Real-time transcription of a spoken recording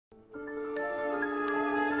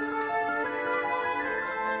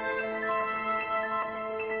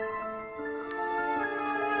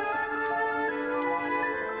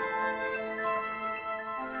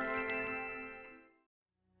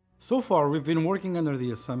So far, we've been working under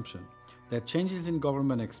the assumption that changes in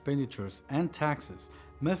government expenditures and taxes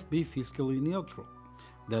must be fiscally neutral.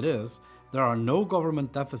 That is, there are no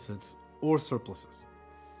government deficits or surpluses.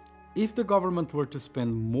 If the government were to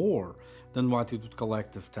spend more than what it would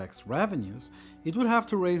collect as tax revenues, it would have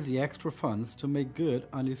to raise the extra funds to make good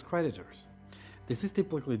on its creditors. This is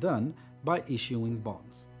typically done by issuing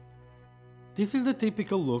bonds. This is the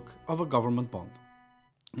typical look of a government bond,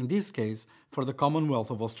 in this case for the Commonwealth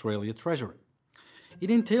of Australia Treasury.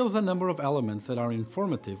 It entails a number of elements that are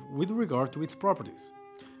informative with regard to its properties.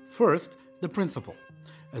 First, the principal.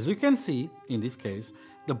 As you can see, in this case,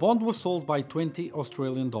 the bond was sold by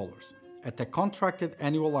 $20 at a contracted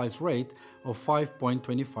annualized rate of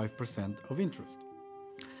 5.25% of interest.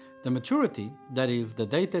 The maturity, that is, the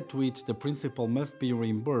date at which the principal must be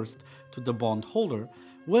reimbursed to the bondholder,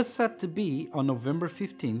 was set to be on November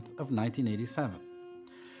 15th of 1987.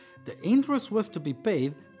 The interest was to be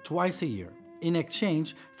paid twice a year, in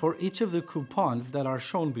exchange for each of the coupons that are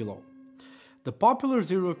shown below. The popular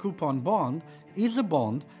zero-coupon bond is a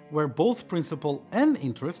bond where both principal and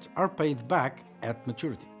interest are paid back at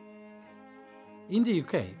maturity. In the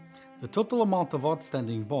UK, the total amount of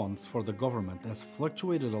outstanding bonds for the government has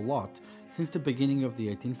fluctuated a lot since the beginning of the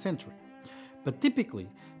 18th century, but typically,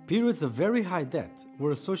 periods of very high debt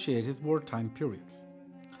were associated with wartime periods.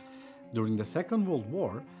 During the Second World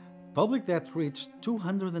War, public debt reached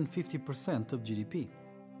 250% of GDP.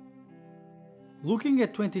 Looking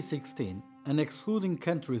at 2016, and excluding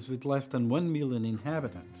countries with less than 1 million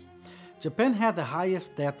inhabitants, Japan had the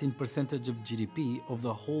highest debt in percentage of GDP of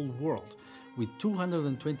the whole world, with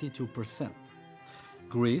 222%.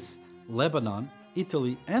 Greece, Lebanon,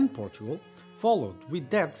 Italy, and Portugal followed with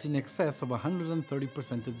debts in excess of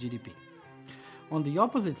 130% of GDP. On the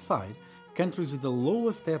opposite side, countries with the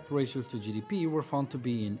lowest debt ratios to GDP were found to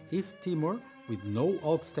be in East Timor, with no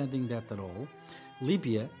outstanding debt at all,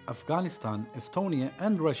 Libya, Afghanistan, Estonia,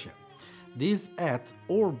 and Russia, these at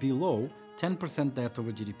or below 10% debt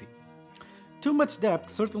over GDP. Too much debt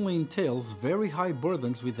certainly entails very high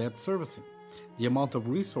burdens with debt servicing, the amount of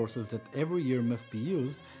resources that every year must be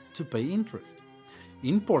used to pay interest.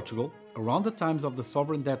 In Portugal, around the times of the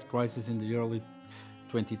sovereign debt crisis in the early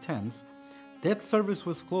 2010s, debt service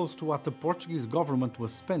was close to what the Portuguese government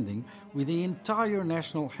was spending with the entire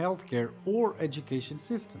national healthcare or education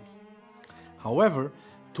systems. However,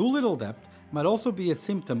 too little debt might also be a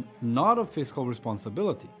symptom not of fiscal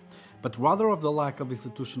responsibility, but rather of the lack of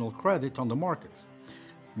institutional credit on the markets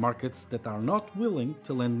that are not willing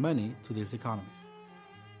to lend money to these economies.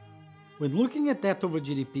 When looking at debt over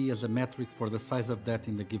GDP as a metric for the size of debt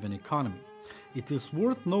in the given economy, it is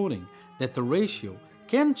worth noting that the ratio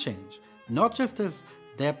can change not just as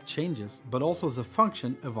debt changes, but also as a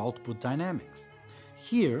function of output dynamics.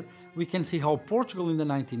 Here, we can see how Portugal in the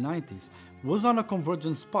 1990s was on a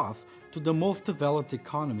convergence path to the most developed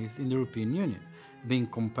economies in the European Union, being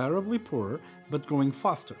comparably poorer but growing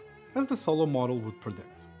faster, as the Solo model would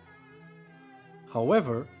predict.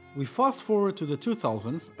 However, we fast forward to the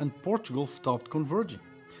 2000s and Portugal stopped converging.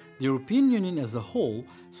 The European Union as a whole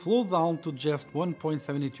slowed down to just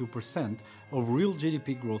 1.72% of real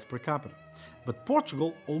GDP growth per capita, but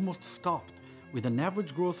Portugal almost stopped, with an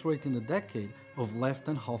average growth rate in the decade of less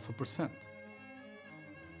than 0.5%.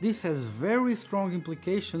 This has very strong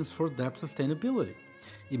implications for debt sustainability.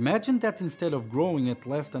 Imagine that instead of growing at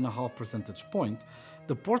less than a half percentage point,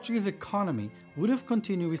 the Portuguese economy would have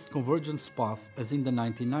continued its convergence path as in the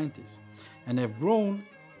 1990s, and have grown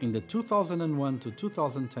in the 2001 to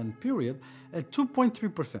 2010 period at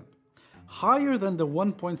 2.3%, higher than the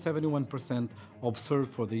 1.71%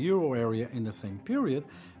 observed for the euro area in the same period,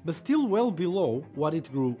 but still well below what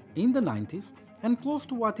it grew in the 90s and close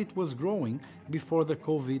to what it was growing before the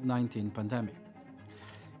COVID-19 pandemic.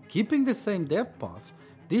 Keeping the same debt path,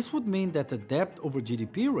 this would mean that the debt over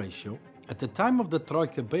GDP ratio at the time of the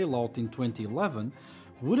Troika bailout in 2011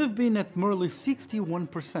 would have been at merely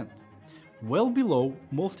 61%, well below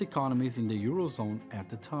most economies in the Eurozone at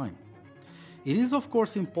the time. It is of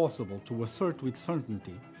course impossible to assert with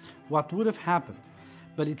certainty what would have happened,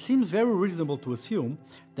 but it seems very reasonable to assume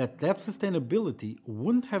that debt sustainability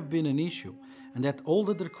wouldn't have been an issue and that all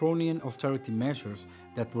the draconian austerity measures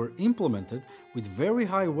that were implemented with very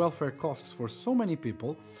high welfare costs for so many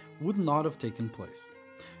people would not have taken place.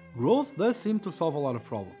 Growth does seem to solve a lot of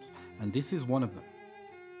problems, and this is one of them.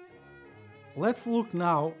 Let's look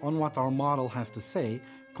now on what our model has to say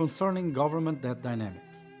concerning government debt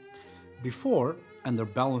dynamics. Before, under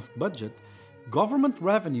balanced budget, government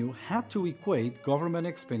revenue had to equate government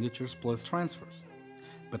expenditures plus transfers.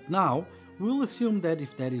 But now, we'll assume that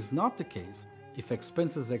if that is not the case, if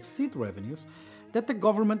expenses exceed revenues, that the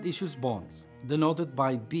government issues bonds, denoted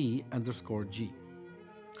by B_G.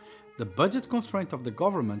 The budget constraint of the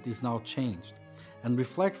government is now changed and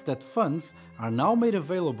reflects that funds are now made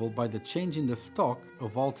available by the change in the stock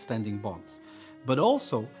of outstanding bonds, but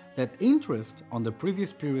also that interest on the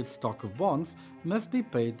previous period's stock of bonds must be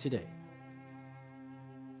paid today.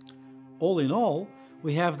 All in all,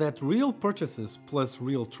 we have that real purchases plus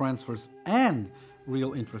real transfers and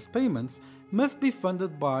real interest payments must be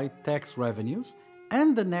funded by tax revenues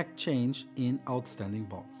and the net change in outstanding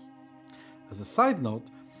bonds. As a side note,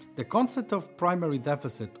 the concept of primary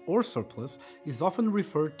deficit or surplus is often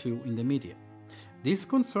referred to in the media. This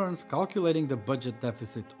concerns calculating the budget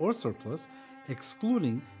deficit or surplus,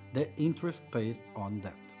 excluding the interest paid on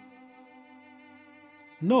debt.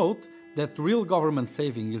 Note that real government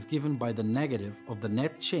saving is given by the negative of the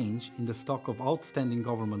net change in the stock of outstanding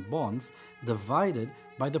government bonds divided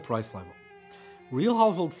by the price level. Real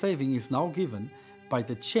household saving is now given by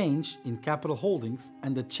the change in capital holdings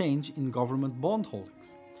and the change in government bond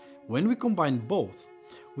holdings. When we combine both,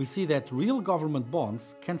 we see that real government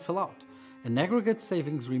bonds cancel out and aggregate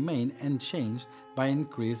savings remain unchanged by an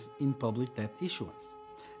increase in public debt issuance.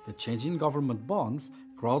 The change in government bonds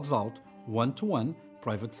crowds out one-to-one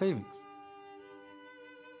private savings.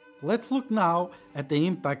 Let's look now at the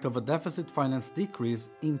impact of a deficit finance decrease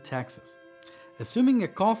in taxes. Assuming a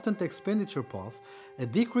constant expenditure path, a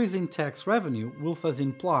decrease in tax revenue will thus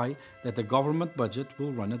imply that the government budget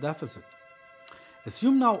will run a deficit.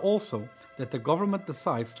 Assume now also that the government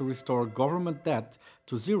decides to restore government debt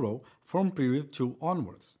to zero from period 2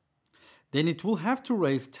 onwards. Then it will have to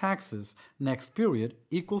raise taxes next period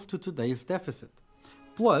equals to today's deficit,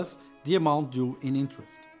 plus the amount due in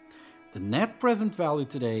interest. The net present value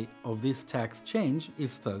today of this tax change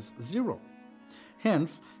is thus zero.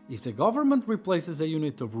 Hence, if the government replaces a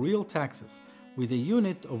unit of real taxes with a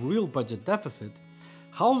unit of real budget deficit,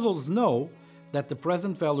 households know that the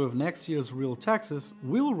present value of next year's real taxes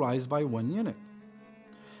will rise by 1 unit.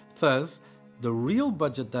 Thus, the real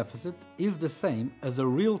budget deficit is the same as a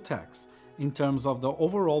real tax in terms of the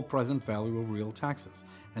overall present value of real taxes,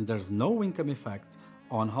 and there's no income effect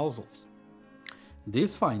on households.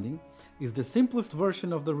 This finding is the simplest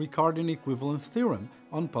version of the Ricardian equivalence theorem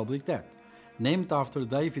on public debt, named after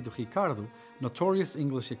David Ricardo, notorious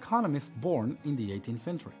English economist born in the 18th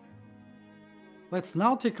century. Let's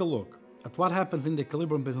now take a look at what happens in the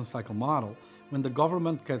equilibrium business cycle model when the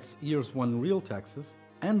government cuts years 1 real taxes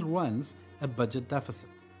and runs a budget deficit.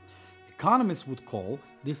 Economists would call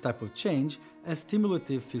this type of change a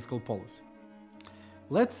stimulative fiscal policy.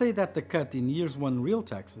 Let's say that the cut in years 1 real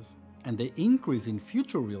taxes and the increase in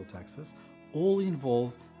future real taxes all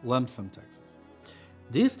involve lump sum taxes.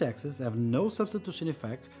 These taxes have no substitution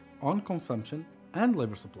effect on consumption and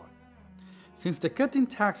labor supply. Since the cut in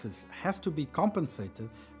taxes has to be compensated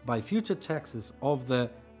by future taxes of the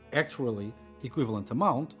actually equivalent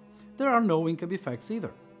amount, there are no income effects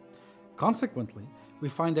either. Consequently, we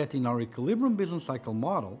find that in our equilibrium business cycle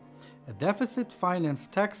model, a deficit finance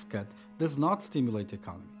tax cut does not stimulate the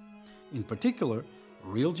economy. In particular,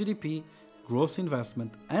 real GDP, gross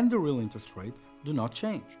investment, and the real interest rate do not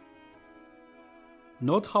change.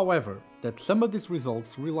 Note, however, that some of these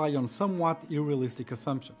results rely on somewhat unrealistic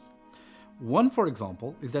assumptions. One, for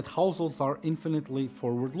example, is that households are infinitely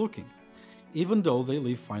forward-looking, even though they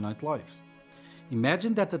live finite lives.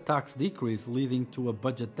 Imagine that the tax decrease leading to a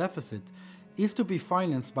budget deficit is to be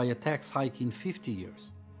financed by a tax hike in 50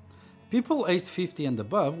 years. People aged 50 and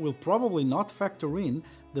above will probably not factor in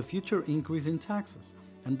the future increase in taxes,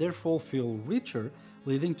 and therefore feel richer,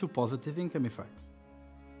 leading to positive income effects.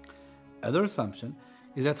 Other assumption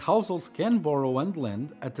is that households can borrow and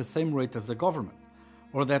lend at the same rate as the government,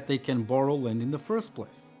 or that they can borrow land in the first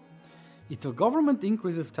place. If the government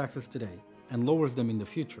increases taxes today and lowers them in the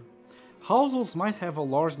future, households might have a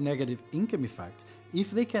large negative income effect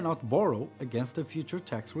if they cannot borrow against a future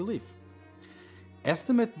tax relief.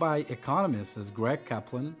 Estimates by economists as Greg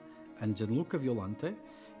Kaplan and Gianluca Violante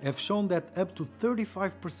have shown that up to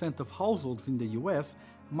 35% of households in the US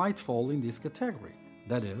might fall in this category,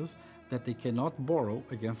 that is, that they cannot borrow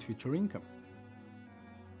against future income.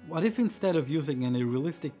 What if instead of using an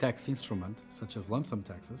unrealistic tax instrument, such as lump sum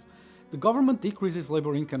taxes, the government decreases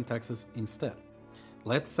labor income taxes instead?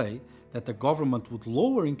 Let's say that the government would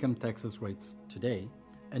lower income taxes rates today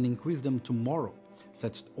and increase them tomorrow,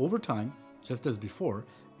 such that over time, just as before,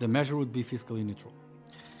 the measure would be fiscally neutral.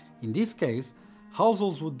 In this case,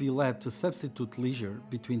 households would be led to substitute leisure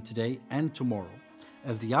between today and tomorrow,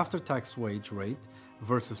 as the after-tax wage rate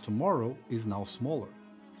versus tomorrow is now smaller.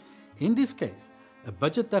 In this case, a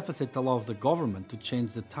budget deficit allows the government to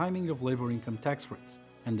change the timing of labor income tax rates,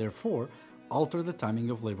 and therefore alter the timing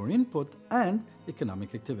of labor input and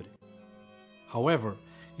economic activity. However,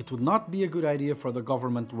 it would not be a good idea for the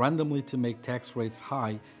government randomly to make tax rates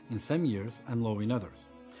high in some years and low in others.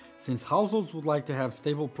 Since households would like to have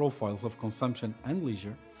stable profiles of consumption and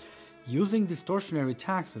leisure, using distortionary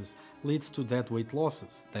taxes leads to deadweight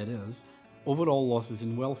losses, that is, overall losses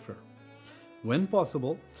in welfare. When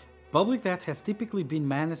possible, public debt has typically been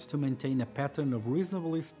managed to maintain a pattern of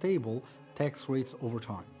reasonably stable tax rates over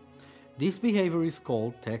time. This behavior is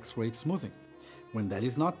called tax rate smoothing. When that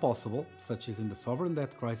is not possible, such as in the sovereign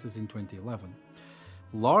debt crisis in 2011,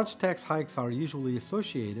 large tax hikes are usually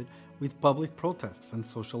associated with public protests and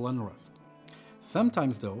social unrest.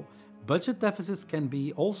 Sometimes, though, budget deficits can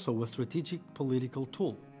be also a strategic political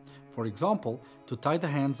tool, for example, to tie the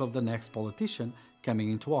hands of the next politician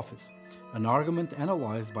coming into office, an argument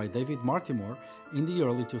analyzed by David Martimore in the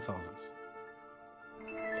early 2000s.